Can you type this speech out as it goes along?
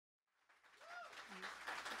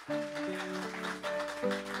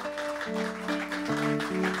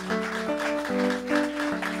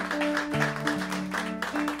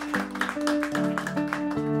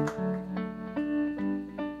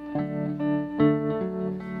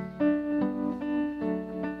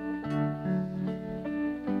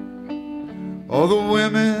All the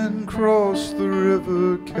women cross the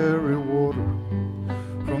river, carry water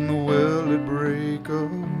from the well at break of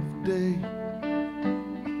day.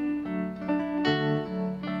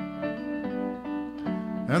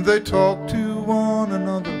 And they talk to one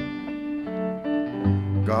another.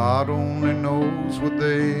 God only knows what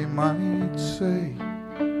they might say.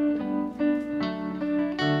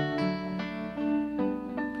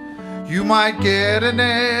 You might get an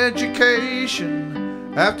education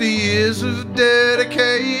after years of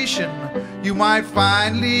dedication. You might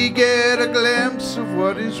finally get a glimpse of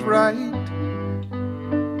what is right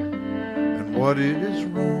and what is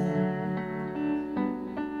wrong.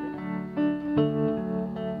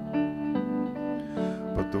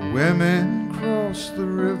 But the women cross the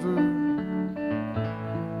river,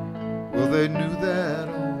 well, they knew that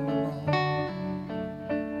all along.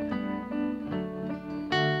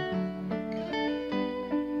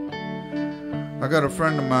 I got a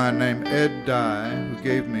friend of mine named Ed Dye who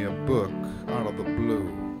gave me a book out of the blue.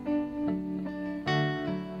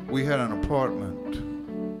 We had an apartment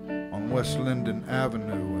on West Linden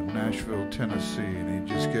Avenue in Nashville, Tennessee, and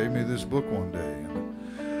he just gave me this book one day.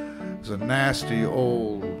 It's a nasty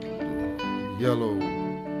old yellow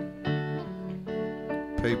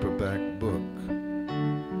paperback book,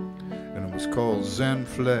 and it was called Zen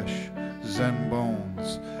Flesh, Zen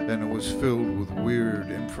Bones, and it was filled with weird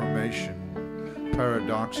information,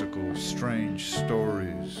 paradoxical, strange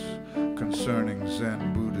stories concerning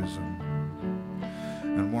Zen Buddhism.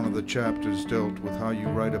 And one of the chapters dealt with how you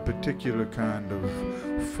write a particular kind of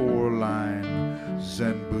 4-line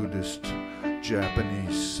Zen Buddhist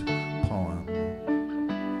Japanese poem.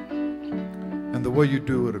 And the way you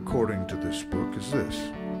do it according to this book is this.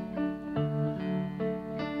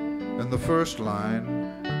 In the first line,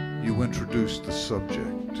 you introduce the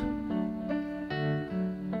subject.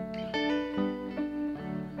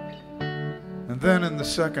 And then in the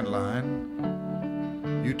second line,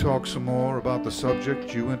 you talk some more about the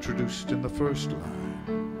subject you introduced in the first line.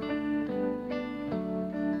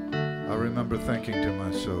 I remember thinking to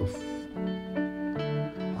myself,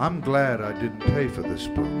 I'm glad I didn't pay for this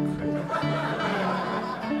book.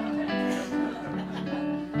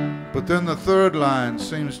 But then the third line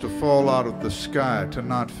seems to fall out of the sky, to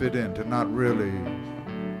not fit in, to not really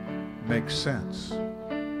make sense.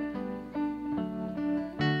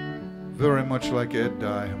 Very much like Ed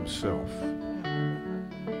Dye himself.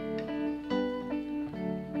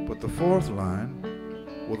 But the fourth line,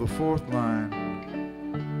 well, the fourth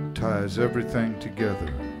line ties everything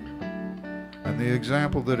together. And the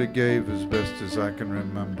example that it gave, as best as I can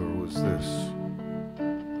remember, was this.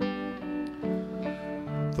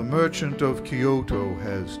 The merchant of Kyoto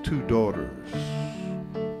has 2 daughters.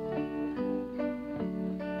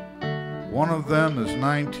 One of them is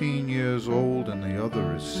 19 years old and the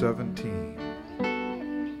other is 17.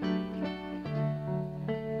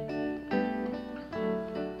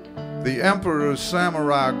 The emperor's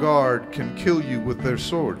samurai guard can kill you with their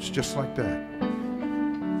swords just like that.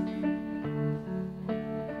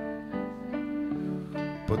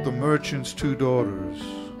 But the merchant's 2 daughters,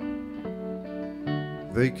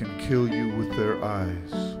 they can kill you with their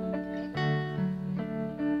eyes.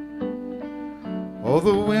 All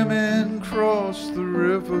the women cross the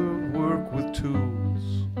river, work with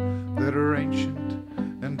tools that are ancient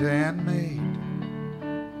and handmade.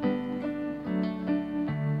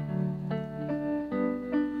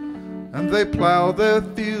 And they plow their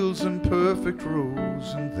fields in perfect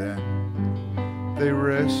rows, and then they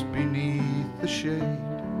rest beneath the shade.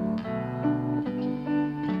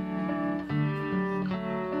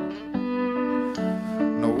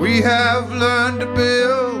 We have learned to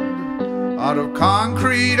build out of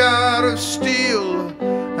concrete, out of steel,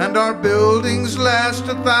 and our buildings last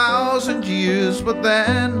 1,000 years, but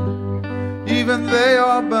then even they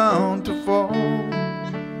are bound to fall.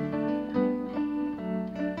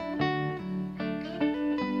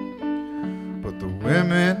 But the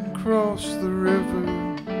women cross the river,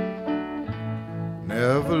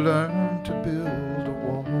 never learn to build a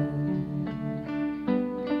wall.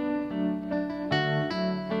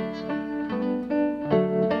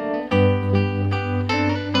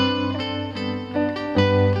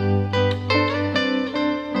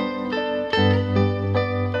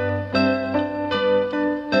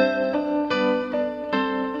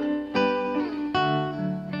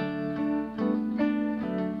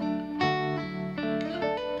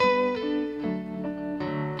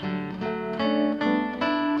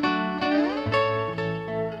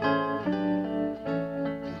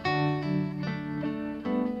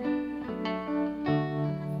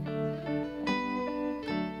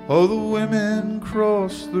 Oh, the women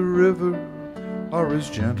cross the river are as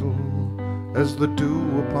gentle as the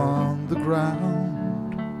dew upon the ground.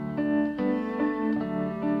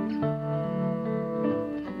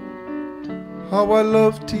 How I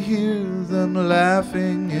love to hear them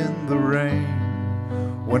laughing in the rain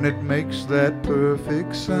when it makes that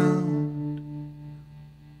perfect sound.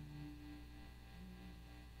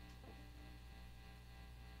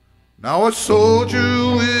 Now a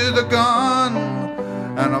soldier with a gun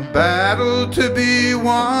and a battle to be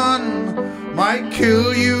won might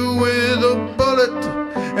kill you with a bullet,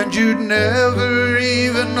 and you'd never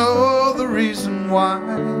even know the reason why.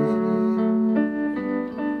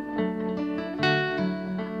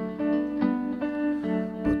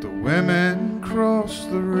 But the women cross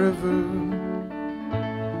the river,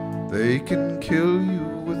 they can kill you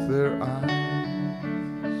with their eyes.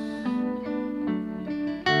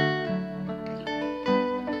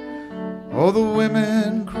 All the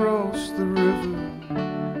women cross the river,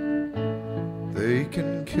 they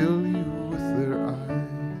can kill you with their eyes.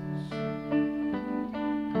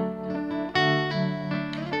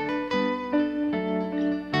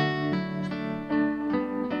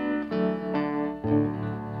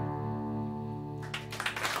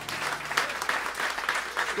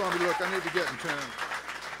 Stormy, look, I need to get in turn.